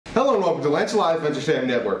Hello and welcome to Lance Live Entertainment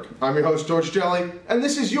Network. I'm your host, George Jelly, and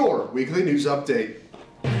this is your weekly news update.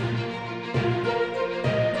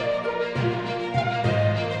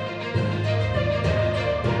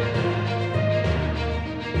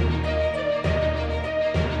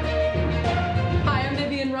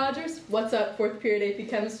 What's up, 4th period AP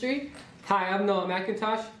Chemistry? Hi, I'm Noah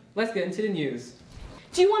McIntosh. Let's get into the news.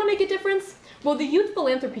 Do you want to make a difference? Well, the Youth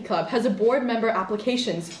Philanthropy Club has a board member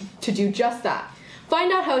applications to do just that.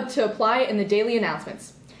 Find out how to apply in the daily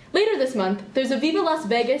announcements. Later this month, there's a Viva Las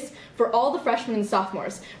Vegas for all the freshmen and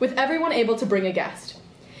sophomores, with everyone able to bring a guest.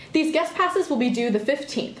 These guest passes will be due the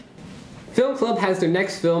 15th. Film Club has their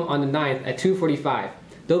next film on the 9th at 2:45.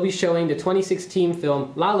 They'll be showing the 2016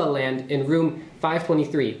 film La La Land in room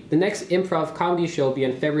 523. The next improv comedy show will be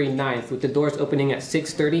on February 9th with the doors opening at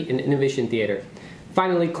 6:30 in Innovation Theater.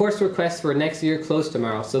 Finally, course requests for next year close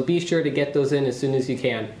tomorrow, so be sure to get those in as soon as you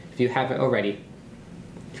can if you haven't already.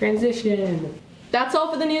 Transition! That's all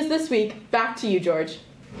for the news this week. Back to you, George.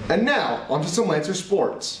 And now, on to some Lancer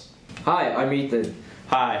sports. Hi, I'm Ethan.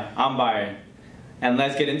 Hi, I'm Byron. And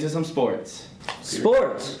let's get into some sports.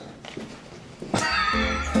 Sports!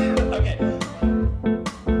 Okay.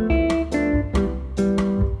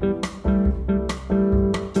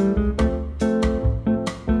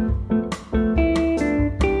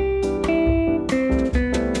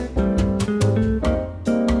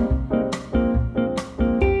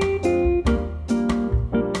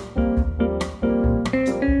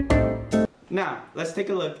 Now, let's take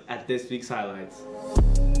a look at this week's highlights.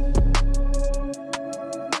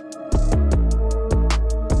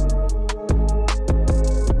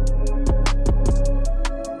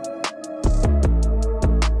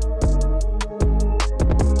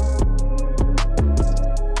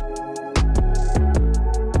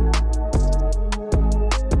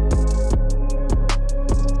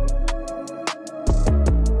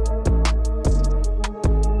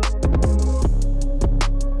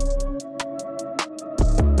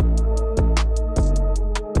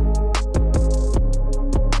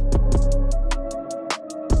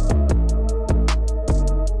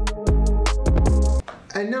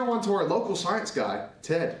 And now on to our local science guy,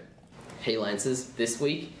 Ted. Hey Lances, this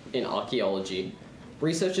week in archaeology,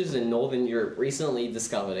 researchers in Northern Europe recently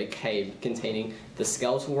discovered a cave containing the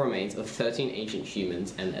skeletal remains of 13 ancient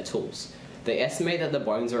humans and their tools. They estimate that the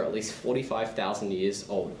bones are at least 45,000 years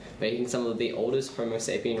old, making some of the oldest Homo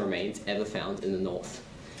sapien remains ever found in the north.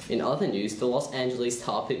 In other news, the Los Angeles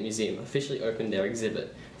Tar Pit Museum officially opened their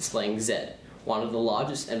exhibit, displaying Zed, one of the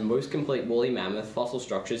largest and most complete woolly mammoth fossil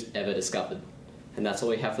structures ever discovered. And that's all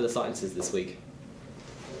we have for the sciences this week.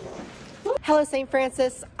 Hello, St.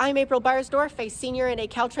 Francis. I'm April Barsdorf, a senior and a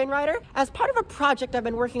Caltrain rider. As part of a project I've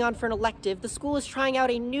been working on for an elective, the school is trying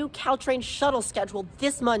out a new Caltrain shuttle schedule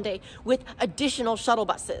this Monday with additional shuttle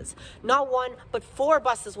buses. Not one, but 4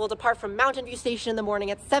 buses will depart from Mountain View Station in the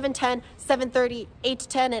morning at 7:10, 7:30,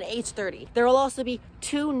 8:10, and 8:30. There will also be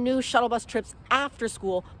 2 new shuttle bus trips after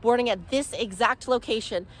school, boarding at this exact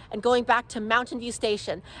location and going back to Mountain View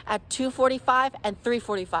Station at 2:45 and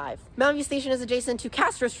 3:45. Mountain View Station is adjacent to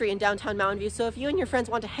Castro Street in downtown Mountain View, so if you and your friends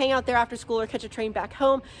want to hang out there after school or catch a train back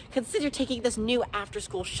home, consider taking this new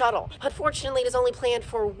after-school shuttle. Unfortunately, it is only planned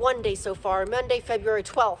for 1 day so far, Monday, February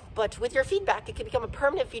 12th, but with your feedback, it could become a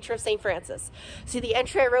permanent feature of St. Francis. See the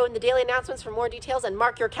entry I wrote in the daily announcements for more details and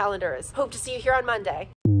mark your calendars. Hope to see you here on Monday.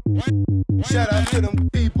 Shout out to them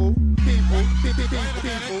people.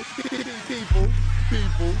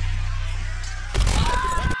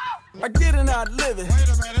 I get it how I live it.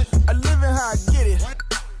 I live it how I get it.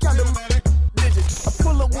 Count them digits. I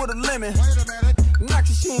pull up with a lemon. Knock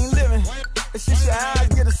she ain't living. It's just your eyes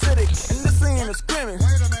get acidic. And this ain't a scrimmage.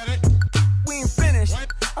 We ain't finished.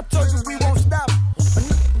 I told you we won't stop.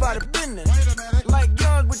 About the business. Like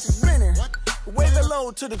yours with your grinning. Wave the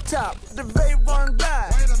low to the top. The vape run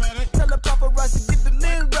glide. Tell the paparazzi get the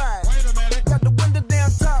lens right. Got the window down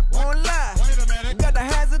top, won't lie. Got the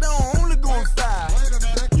hazard on, only going 5.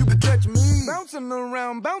 You can touch me. Bouncing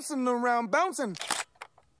around, bouncing around, bouncing.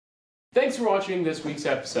 Thanks for watching this week's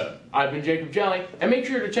episode. I've been Jacob Jelly, and make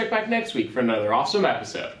sure to check back next week for another awesome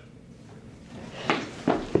episode.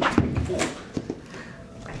 I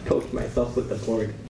poked myself with the board.